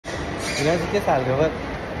के साल खबर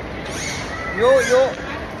यो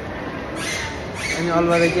अनि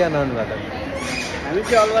अलवादा के लानु भएको हामी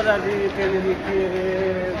चाहिँ अलवादा त्यहाँनिर के अरे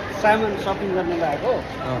सामान सपिङ गर्न गएको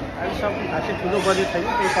अहिले सपिङ खासै ठुलो बजेट छैन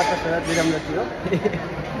त्यही 50,000 दिराम जति हो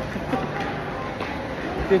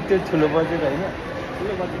त्यो ठुलो बजेट होइन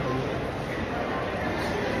ठुलो बजेट होइन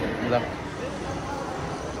ल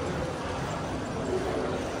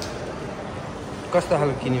कस्तो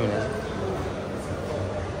खालको किन्यो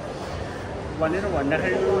भनेर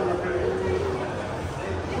भन्दाखेरि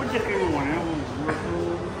कुन चाहिँ किन्नु भनेर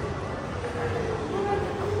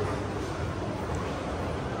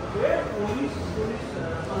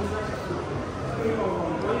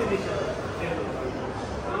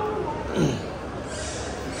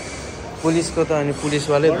पुलिसको त अनि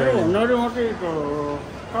पुलिसवाले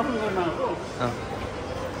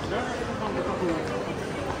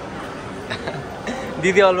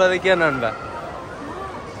दिदी अलवादा के लानु भयो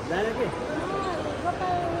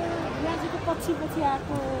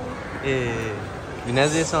ए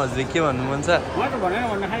भिनाजीसँग हजुरले के भन्नु मन छ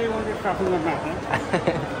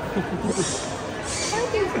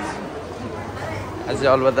आज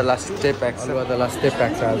अलवादा लास्ट डे प्याक छ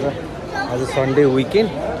आज सन्डे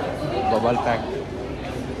विकेन्ड बबाल प्याक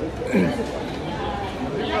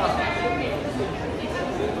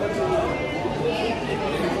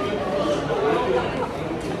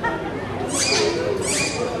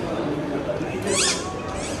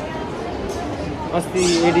अस्ति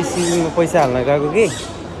एडिसीमा पैसा हाल्न गएको कि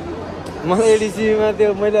मलाई एडिसीमा त्यो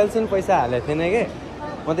मैले अहिलेसम्म पैसा हालेको थिएन कि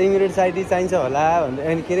म त इमिडिएट आइडी चाहिन्छ होला भनेर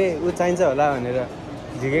अनि के अरे ऊ चाहिन्छ होला भनेर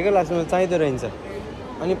झिकेको लास्टमा चाहिँदो रहेछ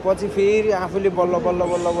अनि पछि फेरि आफूले बल्ल बल्ल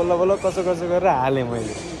बल्ल बल्ल बल्ल कसो कसो गरेर हालेँ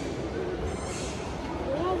मैले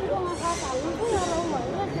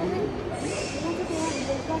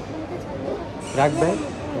राखबाई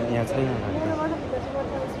यहाँ छैन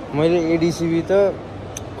मैले एडिसिबी त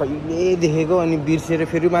कहिले देखेको अनि बिर्सेर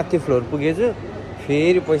फेरि माथि फ्लोर पुगेछु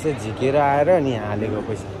फेरि पैसा झिकेर आएर अनि हालेको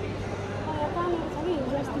पैसा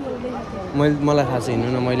मलाई थाहा छैन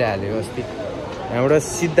न मैले हालेको अस्ति यहाँबाट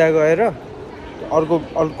सिधा गएर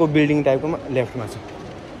अर्को बिल्डिङ टाइपकोमा लेफ्टमा छ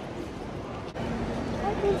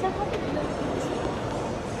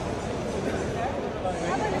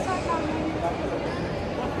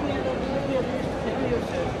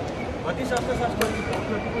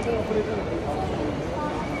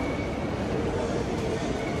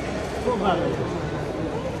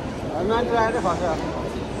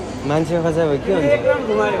मान्छे खसा भयो के हुन्छ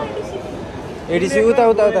एडिसी उता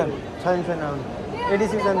छैन आउनु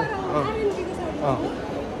एडिसी जानु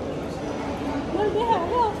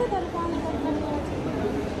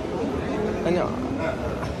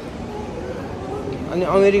अनि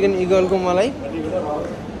अमेरिकन इगलको मलाई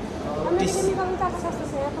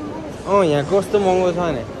यहाँ कस्तो महँगो छ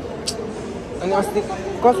भने अनि अस्ति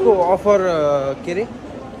कसको अफर के अरे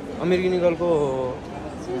अमेरिकन इगलको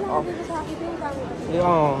ए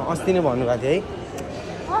अस्ति नै भन्नुभएको थियो है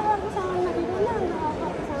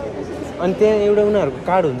अनि त्यहाँ एउटा उनीहरूको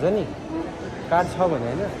कार्ड हुन्छ नि कार्ड छ भने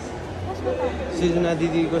होइन सृजना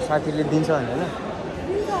दिदीको साथीले दिन्छ भने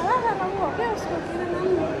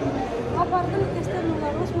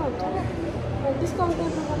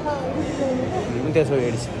होइन त्यसो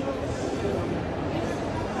एडिस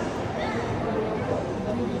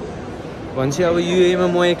भन्छ अब युएमा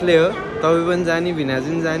म एक्लै हो तपाईँ पनि जाने भिनाजु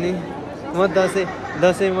पनि जाने म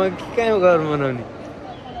दसैँमा कहाँ घर मनाउने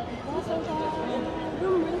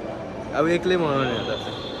अब एक्लै मनाउने हो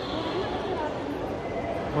दसैँ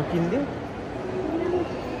म किनिदिउँ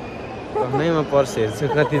नै म पर्स हेर्छु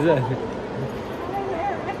कति छ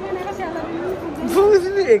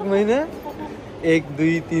एक महिना 1 2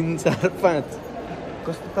 3 4 5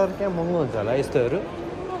 कस्तो तर त्यहाँ महँगो हुन्छ होला यस्तोहरू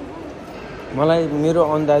मलाई मेरो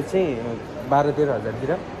अन्दाज चाहिँ 12-13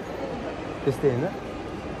 हजारतिर त्यस्तै होइन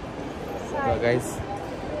गाइस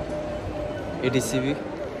एडिसिबी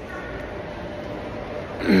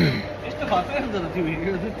यस्तो खतरा हुन्छ त तिमी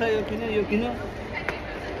यो जुत्ता यो किन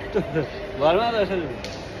घरमा रहेछ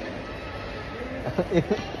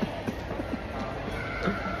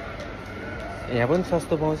यहाँ पनि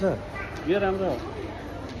सस्तो पाउँछ यो राम्रो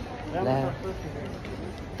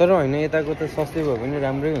तर होइन यताको त सस्तै भयो भने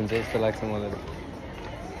राम्रै हुन्छ जस्तो लाग्छ मलाई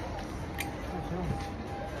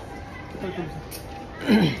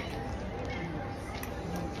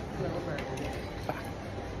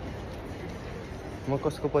म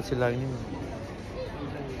कसको पछि लाग्ने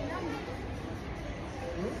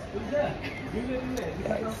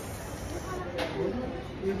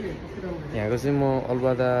यहाँको चाहिँ म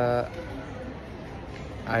अलवादा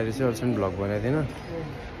आएर चाहिँ अहिलेसम्म भ्लग बनाएको थिएन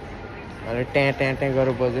अहिले ट्याँ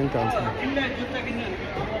गरेर बज्यो नि त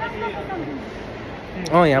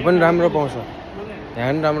यहाँ पनि राम्रो पाउँछ,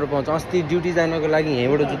 यहाँ पनि राम्रो पाउँछ। अस्ति ड्युटी जानको लागि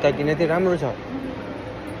यहीँबाट जुत्ता किनेको थिएँ, राम्रो छ।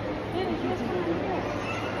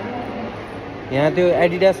 यहाँ त्यो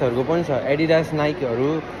एडिडासहरूको पनि छ, एडिडास नाइकहरू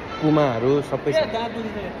पुमाहरू सबै छ।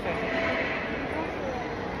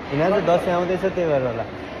 यिनीहरू चाहिँ दसैँ आउँदैछ त्यही भएर होला।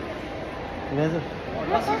 यिनीहरू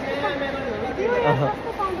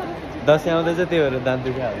दसैँ आउँदैछ त्यही भएर दाँत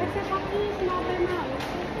दुखाइहाल्यो।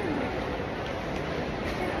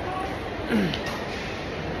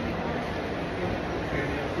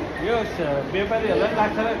 यो व्यापारीहरूलाई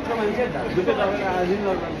लाग्छ यत्रो मान्छे दुःखै दबाएर आदिन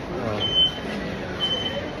गर्दैन।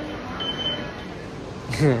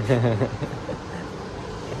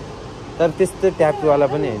 तर त्यस्तो ट्यापवाला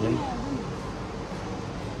पनि होइन नि।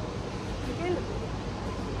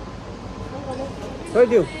 खोइ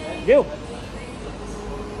देऊ देऊ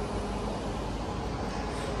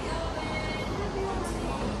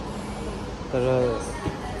तर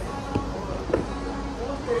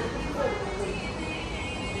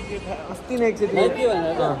अस्ति नै एकचोटि के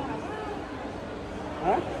भनेर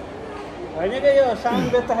होइन कि यो सामान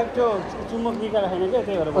बेच्दाखेरि त्यो चुम्बक निकालेको छैन क्या,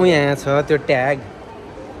 त्यही भएर। यहाँ छ त्यो ट्याग,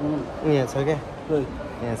 यहाँ छ क्या,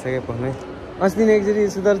 यहाँ छ क्या फोनै। अस्ति नै एकचोटि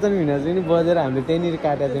सुदर्शन भिनाजु पनि बजेर हामीले त्यहीँनिर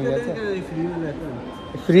काटेको थियौँ क्या।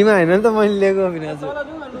 फ्रीमा होइन नि त मैले लिएको भिनाजु,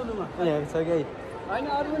 यहाँ छ क्या। होइन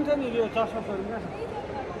अरू पनि छ नि यो चस्माहरू क्या,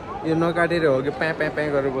 यो नकाटेर हो कि प्याँ प्याँ प्याँ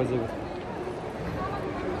गरेर बजेको।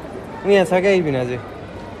 यहाँ छ क्या भिनाजु,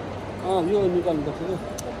 यो निकाल्नु पर्छ कि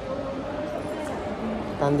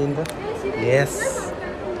तान्दिनु त। यस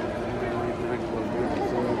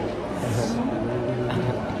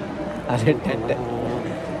अरे ट्याट्टा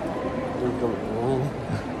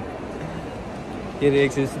के अरे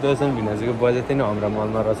एकछिन सुदर्शन भिनाजुको बजेट थियो नि हाम्रा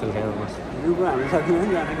मलमा रसल खानु। हाम्रो साथीमा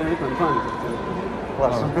पनि जानेको कन्फर्म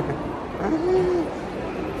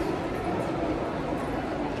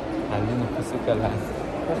हाल्दिनु खुसीका लाग्छ।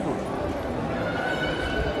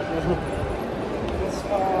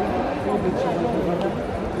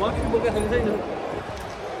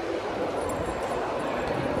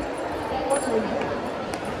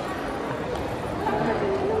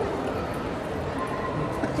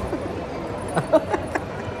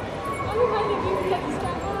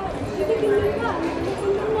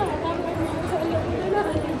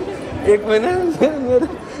 एक महिना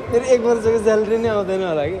मेरो 1 वर्षको स्यालेरी नै आउँदैन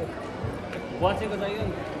होला कि। बचेको चाहियो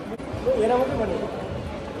नि हेर मात्रै भन्नु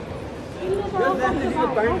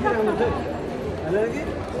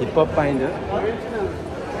हिपहप पाइन्छ।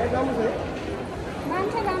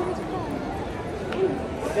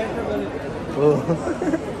 हो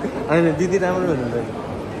होइन दिदी राम्रो हुनुहुन्छ।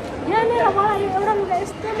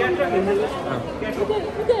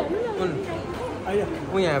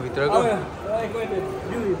 ऊ यहाँभित्रको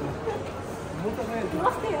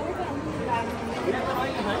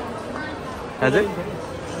हजुर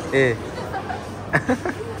ए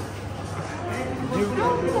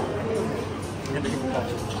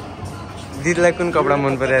दिदीलाई कुन कपडा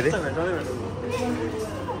मन पर्यो अरे?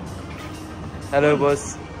 हेलो बस।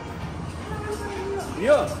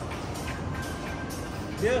 यो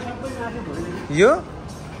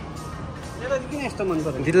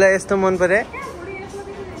दिदीलाई यस्तो मन पर्यो?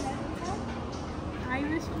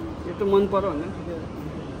 मन पर्यो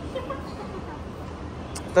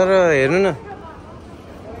तर हेर्नु न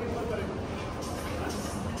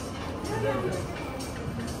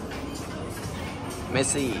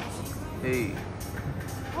मेसी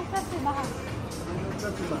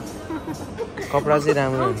कपडा चाहिँ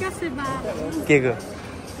राम्रो के को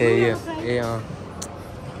ए यो ए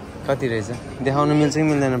कति रहेछ देखाउनु मिल्छ कि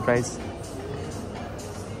मिल्दैन प्राइस?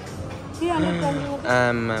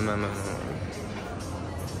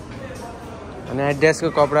 अनि एडिडासको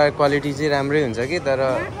कपडा क्वालिटी चाहिँ राम्रै हुन्छ कि तर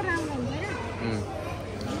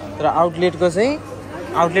आउटलेटको चाहिँ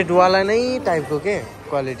आउटलेटवाला नै टाइपको के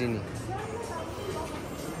क्वालिटी नि।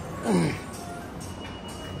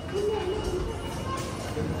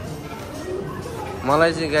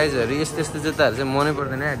 मलाई चाहिँ गाइजहरू यस्तो यस्तो जुत्ताहरू चाहिँ मनै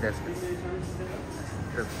पर्दैन एडिडासको।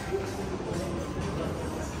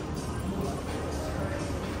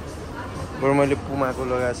 बरु मैले पुमाको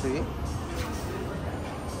लगाएको छु कि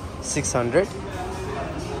 600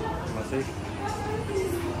 म चाहिँ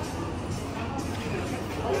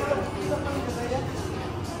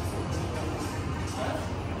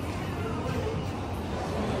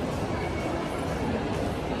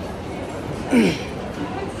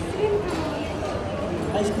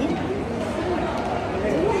आइसक्रिम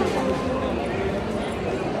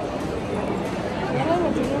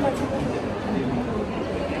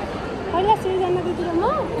पहिला सिजना दिदी र म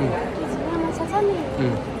झिनामा छ नि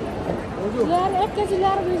ल्याएर 1 केजी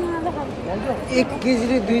ल्याएर 2 जना देखाउ 1 केजी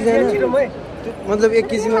र 2 जना मतलब 1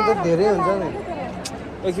 केजीमा त धेरै हुन्छ नि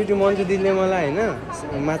एकचोटि मन्जु दिदीले मलाई होइन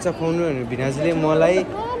माछा खुवाउनु भने भिनाजुले मलाई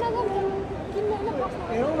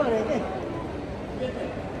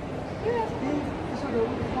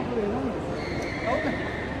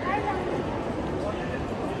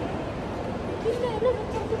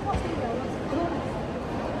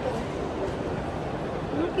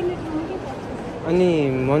अनि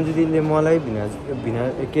मन्जु दिदीले मलाई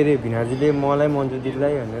के अरे भिनाजुले मलाई मन्जु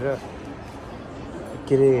दिदीलाई भनेर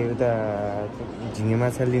के अरे उता झिङ्गे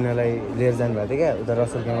माछा लिनलाई लिएर जानुभएको थियो क्या उता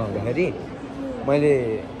रसलकेमा हुँदाखेरि मैले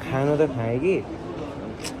खानु त खाएँ कि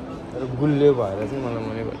तर गुलियो भएर चाहिँ मलाई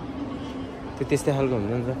मनै भयो त्यो त्यस्तै खालको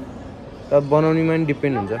हुन्छ नि त तर बनाउनेमा पनि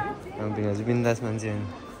डिपेन्ड हुन्छ भिनाजु बिन्दास मान्छे होइन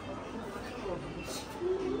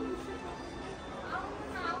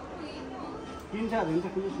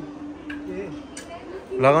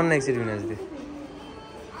लगाउनु न एकचोटि भिनाजु त्यो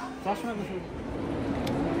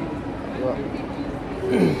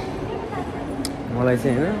मलाई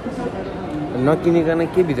चाहिँ होइन नकिनिकन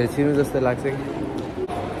के भित्र छिर्नु जस्तो लाग्छ कि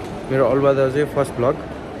मेरो अलुवा चाहिँ फर्स्ट भ्लग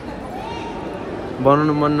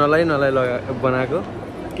बनाउनु मन नलाइ बनाएको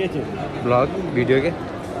के थियो भ्लग भिडियो के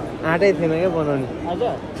आँटै थिएन क्या बनाउने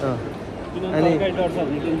अनि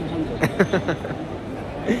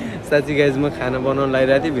साँच्ची गाइज म खाना बनाउनु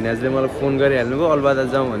लागिरहेको थिएँ भिनाजले मलाई फोन गरिहाल्नु भयो अलवादा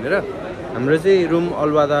जाउँ भनेर हाम्रो चाहिँ रुम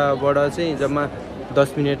अलवादाबाट चाहिँ जम्मा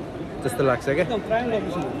 10 मिनट जस्तो लाग्छ क्या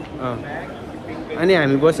अनि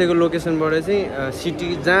हामी बसेको लोकेसनबाट चाहिँ सिटी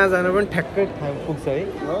जहाँ जानु पनि ठ्याक्कै पुग्छ है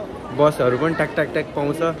बसहरू पनि ट्याक ट्याक ट्याक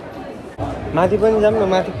पाउँछ माथि पनि जाऊँ न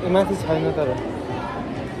माथि छैन तर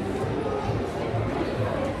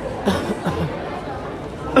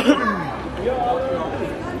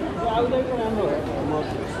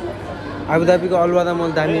आबुधाबीको अलवादा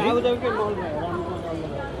मल दामी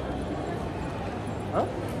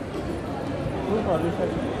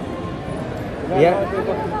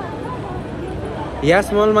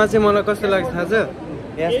यासमलमा चाहिँ मलाई कस्तो लाग्छ थाहा छ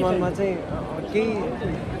यासमलमा चाहिँ केही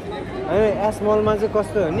होइन यासमलमा चाहिँ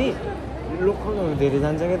कस्तो हो नि लोकलहरू धेरै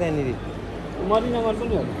जान्छ क्या त्यहाँनिर मरिनामल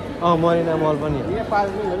पनि हो मरिनामल पनि हो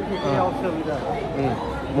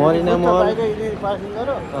मरिनामल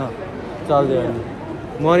चल्दै अनि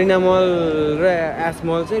मरिनामल र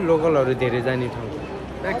यासमल चाहिँ लोकलहरू धेरै जाने ठाउँ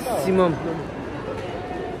म्याक्सिमम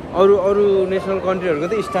अरू नेसनल कन्ट्रीहरूको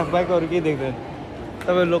त स्टाफ बाहेक अरू केही देख्दैन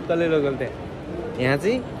तपाईँ लोकल त्यहाँ यहाँ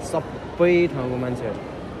चाहिँ सबै ठाउँको मान्छेहरू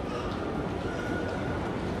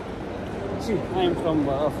I am from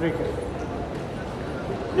Africa.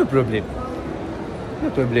 No problem.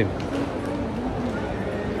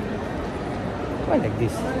 Why like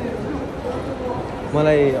this?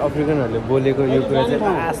 मलाई अफ्रिकनहरूले बोलेको यो कुरा चाहिँ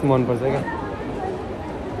खास मनपर्छ क्या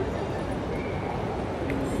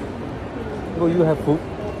यु हेभ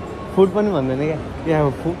फुड पनि भन्दैन क्या यु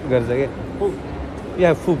हेभ फुड गर्छ क्या यु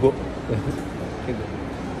हेभ फुड हो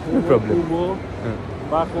नो प्रब्लम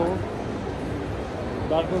बाको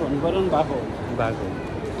भन्नु पर्यो नि बाको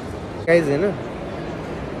गाइज होइन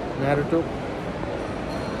नारुतो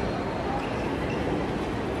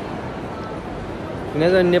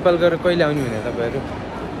नेपाल गएर कहिले आउने भने तपाईँहरू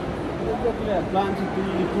प्लान चाहिँ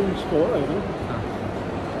टुरिस्टको हो होइन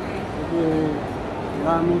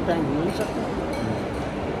लामो टाइम हुनसक्छ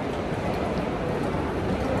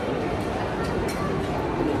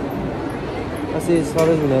अस्ति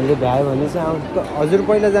सरोज भिनाजुले भ्यायो भने चाहिँ हजुर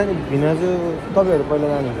पहिला जाने भिनाजु तपाईँहरू पहिला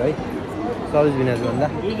जानुहुन्छ है सरोज भिनाजु भन्दा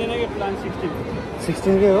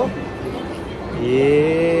 16 हो ए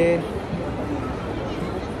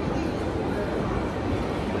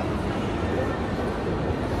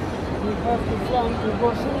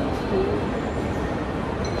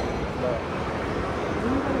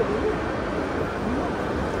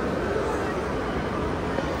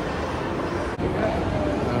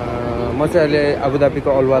म चाहिँ अहिले अबुधाबीको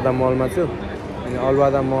अलवादा मलमा छु अनि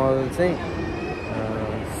अलवादा मल चाहिँ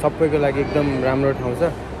सबैको लागि एकदम राम्रो ठाउँ छ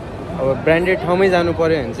अब ब्रान्डेड ठाउँमै जानु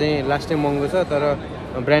पऱ्यो भने चाहिँ लास्टै महँगो छ तर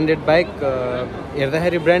ब्रान्डेड बाइक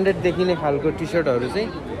हेर्दाखेरि ब्रान्डेड देखिने खालको टी सर्टहरू चाहिँ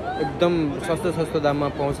एकदम सस्तो दाममा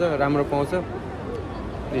पाउँछ राम्रो पाउँछ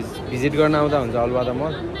प्लिज भिजिट गर्न आउँदा हुन्छ अलवादा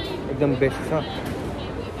मल एकदम बेस्ट छ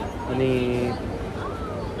अनि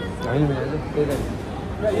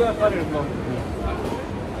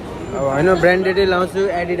अब होइन ब्रान्डेडै लाउँछु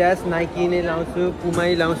एडिडास नाइकी नै लाउँछु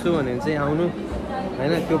पुमै लाउँछु भने चाहिँ आउनु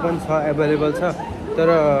होइन त्यो पनि छ एभाइलेबल छ तर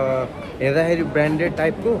हेर्दाखेरि ब्रान्डेड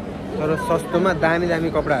टाइपको तर सस्तोमा दामी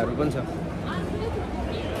कपडाहरू पनि छ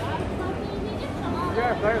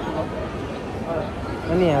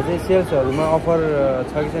अनि यहाँ चाहिँ सेल्सहरूमा अफर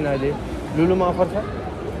छ कि छैन अहिले लुलुमा अफर छ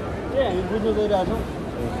हामी बुझ्नु गइरहेको छौँ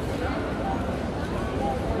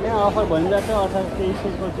यहाँ अफर भनिरहेको छ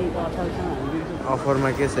 28 पछि 28 सम्म हामी दिन्छौँ। अफरमा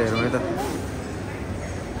के छ हेरौँ है त।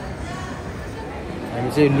 हामी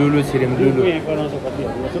चाहिँ लुलु छिर्यौँ। लुलु यहाँ कराउँछ कति हो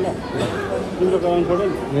ल तिम्रो कराउनु छोड्यो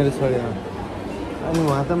नि मेरो छोडेर अनि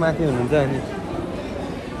उहाँ त माथि हुनुहुन्छ अनि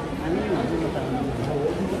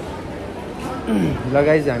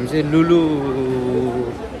लगाइज हामी चाहिँ लुलु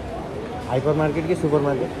हाइपर मार्केट कि सुपर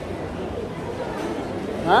मार्केट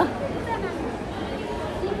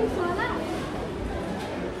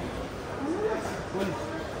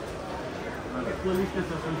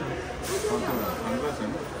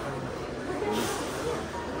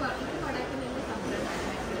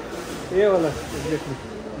ए होला एक्ज्याक्टली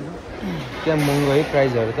क्या महँगो है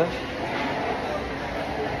प्राइसहरू त।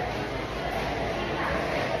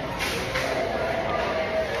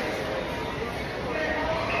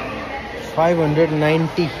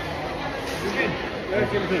 $590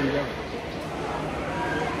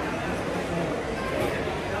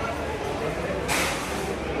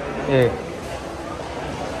 ए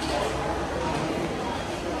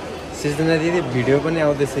सिर्जना दिदी भिडियो पनि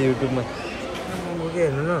आउँदैछ युट्युबमा के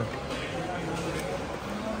हेर्नु न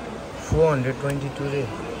 422 रे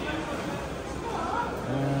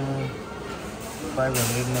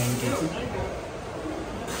 590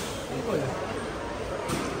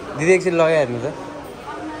 दिदी एकछिन लगाइ हेर्नु त।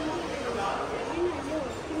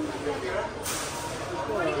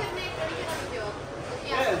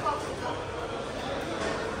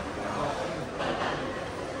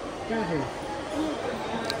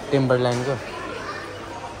 टेम्बरल्यान्डको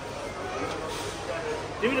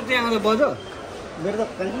तिमीले त्यहाँ आउँदा बज मेरो त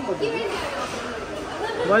कहिले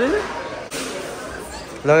बजेन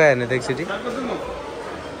लगाइ हेर्नु त एकचोटि।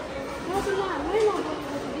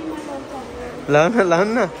 लाउनु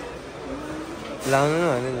लाउनु न लाउनु न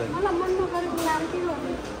भने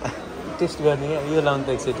टेस्ट गर्ने क्या यो लाउनु त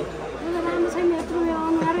एकचोटि।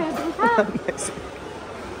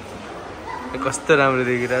 कस्तो राम्रो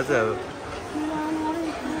देखिरहेको छ अब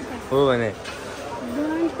हो भने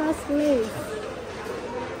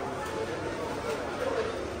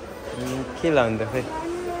के लाउनु त खै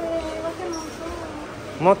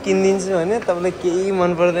म किनिदिन्छु भने तपाईँलाई केही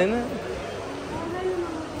मन पर्दैन।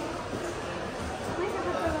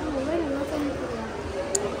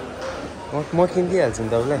 म किनिदिइहाल्छु नि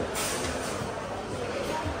तपाईँलाई।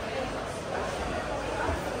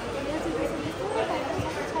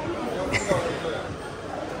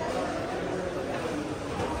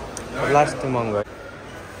 लास्ट महँगो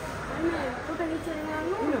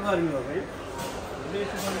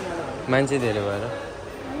मान्छे धेरै भएर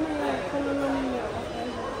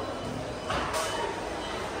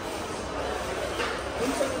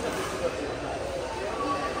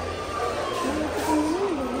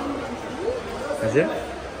हजुर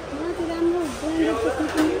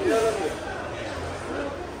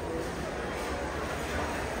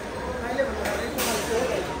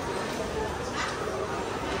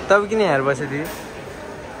तपाईँ किन हेर बस्यो दिदी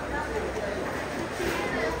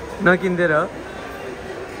नकिन्देर हो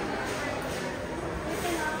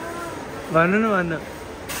भन्नु न भन्नु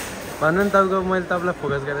भन्नु नि तपाईँको मैले तपाईँलाई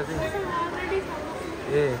फोकस गरेको थिएँ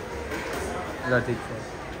ए ल ठिक छ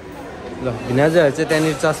ल भिनाजुहरू चाहिँ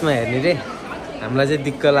त्यहाँनिर चस्मा हेर्ने रे हामीलाई चाहिँ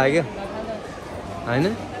दिक्क लाग्यो होइन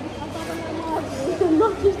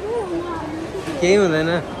केही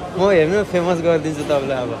हुँदैन म हेर्नु फेमस गरिदिन्छु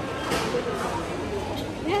तपाईँलाई अब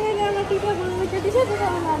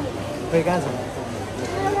खोइ कहाँ छ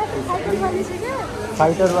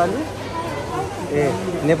फाइटर वाली ए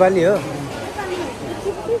नेपाली हो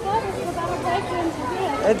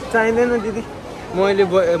ए चाहिँदैन दिदी म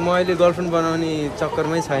अहिले गर्लफ्रेन्ड बनाउने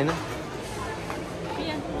चक्करमै छैन।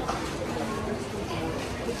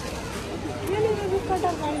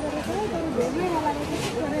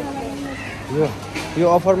 यो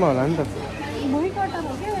अफरमा होला नि त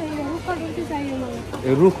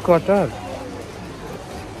रुख कटर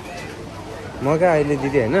म क्या अहिले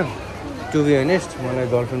दिदी होइन टु बी अनेस्ट मलाई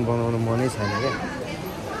गर्लफ्रेन्ड बनाउनु मनै छैन क्या।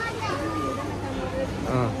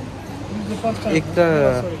 एक त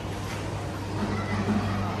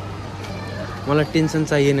मलाई टेन्सन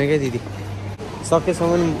चाहिएन क्या दिदी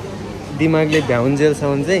सकेसम्म दिमागले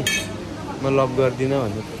भ्याउन्जेलसम्म चाहिँ म लभ गर्दिनँ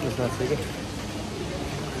भन्ने सोच छ क्या।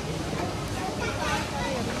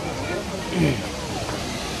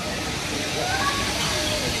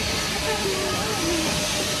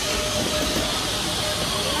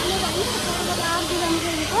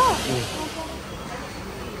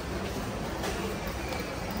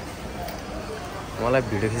 मलाई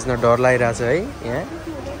भिडियो खिच्न डर लागिरहेछ है यहाँ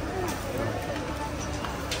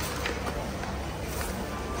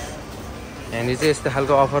यहाँनिर चाहिँ यस्तो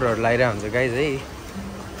खालको अफरहरू लगाइरहेको हुन्छ गाइज है।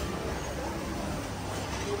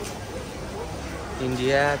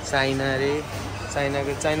 इन्डिया चाइना रे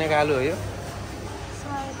चाइनाको आलु हो यो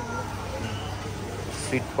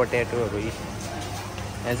स्विट पोटेटोहरू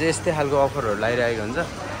यहाँ चाहिँ यस्तै खालको अफरहरू लगाइरहेको हुन्छ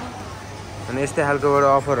अनि यस्तै खालकोबाट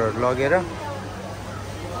अफरहरू लगेर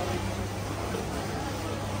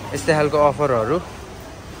यस्तै खालको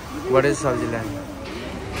अफरहरूबाट चाहिँ सब्जी लाने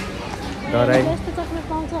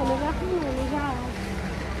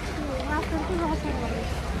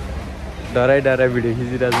डराइ भिडियो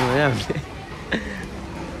खिचिरहेको छौँ है हामीले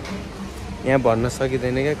यहाँ भन्न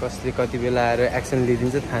सकिँदैन क्या कसले कति बेला आएर एक्सन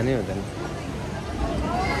लिइदिन्छ थाहा नै हुँदैन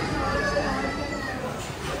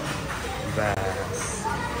बस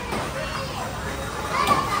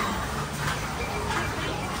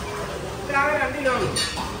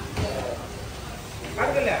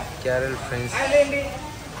क्यारल फ्रेन्च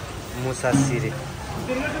मुसासिरे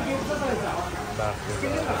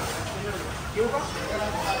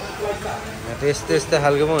यस्तै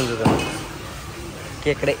खालको पो हुन्छ त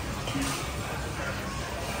केक्रे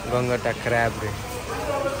गङ्गटा क्र्याब रे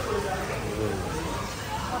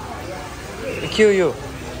के हो यो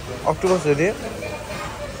अक्टोपस हो त्यो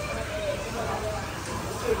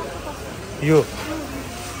यो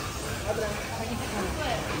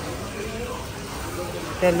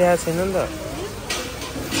त्यहाँ ल्याएको छैन नि त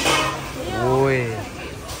ओए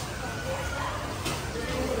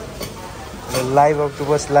लाइभ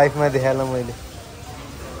अक्टोपस लाइफमा देखाएँ मैले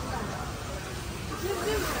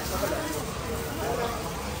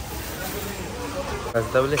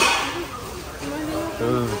तपाईँले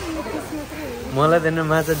मलाई त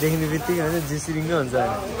माछा देख्ने बित्तिकै होइन जिसिरिङ्गै हुन्छ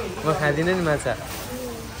म खाँदिनँ नि माछा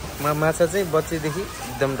माछा चाहिँ बच्चैदेखि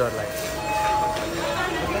एकदम डर लाग्छ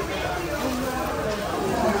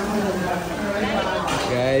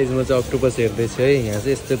गाइज म चाहिँ अक्टोपस हेर्दैछु है यहाँ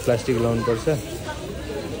चाहिँ यस्तो प्लास्टिक लाउनु पर्छ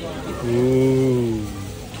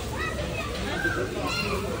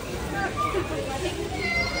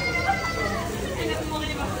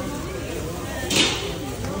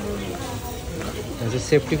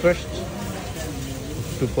safety first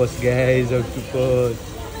octopus guys octopus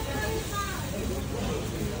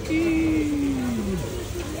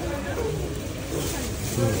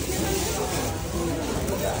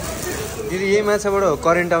दिदी यही माछाबाट हो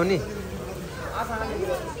करेन्ट आउने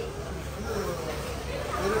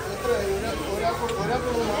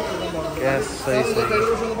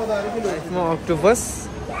लाइफमा अक्टोपस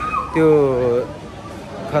त्यो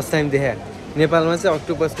फर्स्ट टाइम देखाए नेपालमा चाहिँ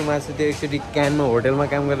अक्टोपसको मासु त्यो एकचोटि क्यानमा होटलमा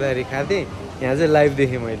काम गर्दाखेरि खाएको थिएँ यहाँ चाहिँ लाइभ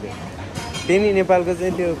देखेँ मैले त्यही नि नेपालको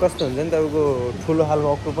चाहिँ त्यो कस्तो हुन्छ नि तपाईँको ठुलो खालको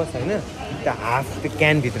अक्टोपस होइन त्यो हाफ त्यो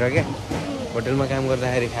क्यानभित्र क्या होटलमा काम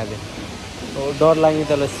गर्दाखेरि खाएको थिएँ डर लाग्ने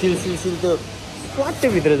तल सिल त्यो स्वाटै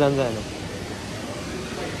भित्र जान्छ होइन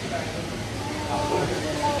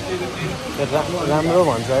राम्रो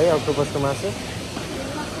भन्छ है अक्टोपसको मासु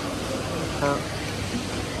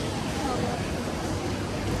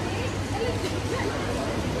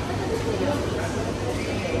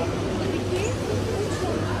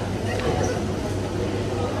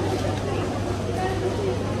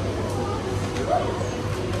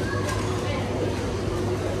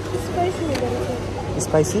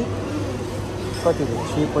स्पाइसी कति हो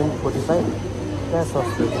 3.45 क्या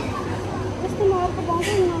सस्तो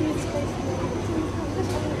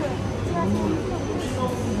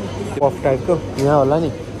पफ टाइपको यहाँ होला नि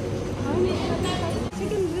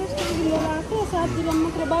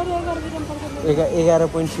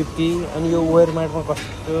 11.50 अनि यो वेयरमार्टमा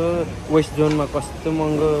कस्तो वेस्ट जोनमा कस्तो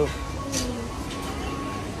महँगो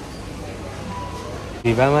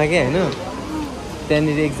भिभामा क्या होइन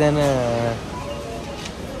त्यहाँनिर एकजना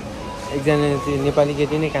त्यो नेपाली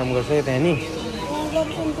केटी नै काम गर्छ क्या त्यहाँ नि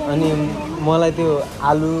अनि मलाई त्यो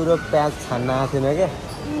आलु र प्याज छान्न आएको थिएन क्या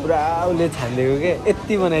पुरा उसले छानिदिएको क्या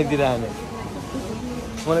यति बनाइदिरहेको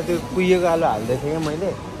मलाई त्यो कुहिएको आलु हाल्दै थिएँ क्या मैले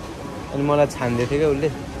अनि मलाई छान्दै थियो क्या उसले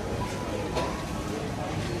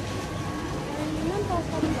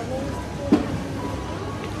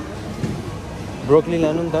ब्रोकली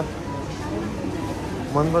लानु नि त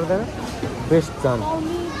मन पर्दैन बेस्ट जानु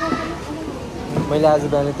मैले आज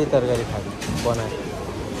बिहान त्यही तरकारी खाएँ बनाएँ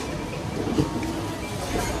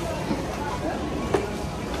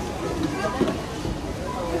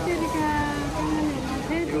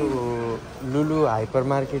यो लुलु हाइपर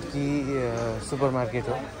मार्केट कि सुपर मार्केट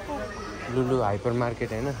हो लुलु हाइपर मार्केट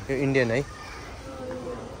होइन त्यो इन्डियन है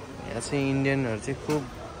यहाँ चाहिँ इन्डियनहरू चाहिँ खुब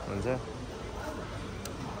हुन्छ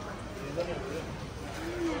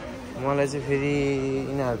मलाई चाहिँ फेरि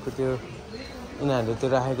यिनीहरूले त्यो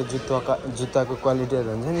राखेको जुत्ताको क्वालिटीहरू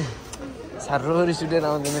हुन्छ नि साह्रो रिस उठेर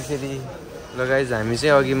आउँदैन फेरि लगाइज हामी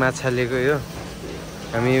चाहिँ अघि माछा लिएको यो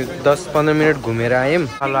हामी 10-15 मिनट घुमेर आयौँ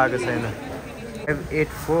पालो आएको छैन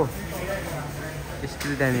 584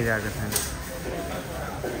 स्टिल त्यहाँनिर आएको छैन।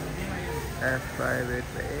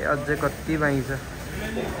 F58 अझै कति बाँकी छ।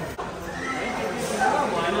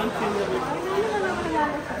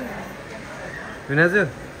 भिनाजु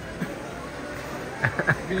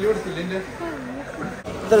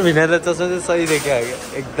तर भिनाजु चस्मा चाहिँ सही देखा क्या,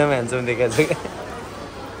 एकदम ह्यान्डसम देखाएको छ क्या।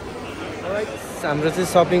 हाम्रो चाहिँ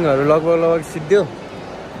सपिङहरू लगभग सिद्धियो।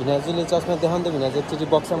 भिनाजुले चस्मा देखाउनु त भिनाजु एकचोटि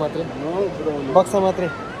बक्सा मात्रै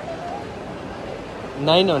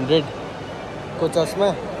 900 को चस्मा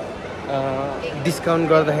डिस्काउन्ट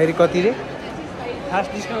गर्दाखेरि कति रे? खास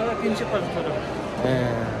डिस्काउन्ट 375।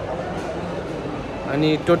 अनि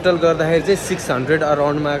टोटल गर्दाखेरि चाहिँ 600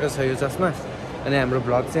 अराउन्डमा आएको छ यो चस्मा। अनि हाम्रो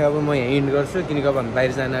भ्लग चाहिँ अब म यहाँ इन्ड गर्छु, किनकि अब हामी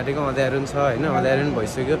बाहिर जान आँटेको, अँध्यारो पनि छ होइन, अँध्यारो पनि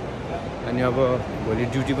भइसक्यो। अनि अब भोलि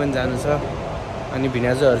ड्युटी पनि जानु छ। अनि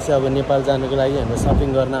भिनाजुहरू चाहिँ अब नेपाल जानुको लागि हाम्रो सपिङ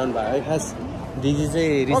गर्न आउनु भयो है। खास दिदी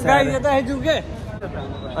चाहिँ रिसाएर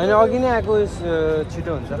होइन अघि नै आएको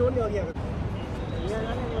छिटो हुन्छ।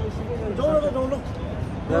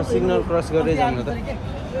 सिग्नल क्रस गर्दै जानु त।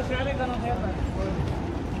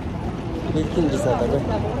 किन रिसा तपाईँ?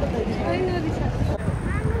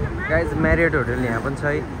 गाइज म्यारियट होटल यहाँ पनि छ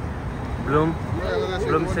है।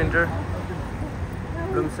 ब्लुम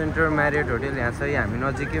सेन्टर म्यारियट होटल यहाँ छ है, हामी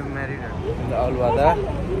नजिकै म्यारियट होटल। अलवादा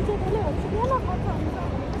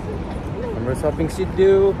हाम्रो सपिङ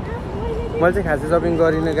सिद्धियो। मैले चाहिँ खासै सपिङ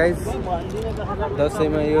गरिनँ गाइज।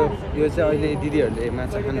 दसैँमा यो चाहिँ अहिले दिदीहरूले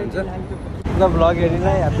माछा खानुहुन्छ। ल भ्लग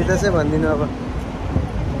हेरिलाई ह्याप्पी दसैँ भनिदिनु अब।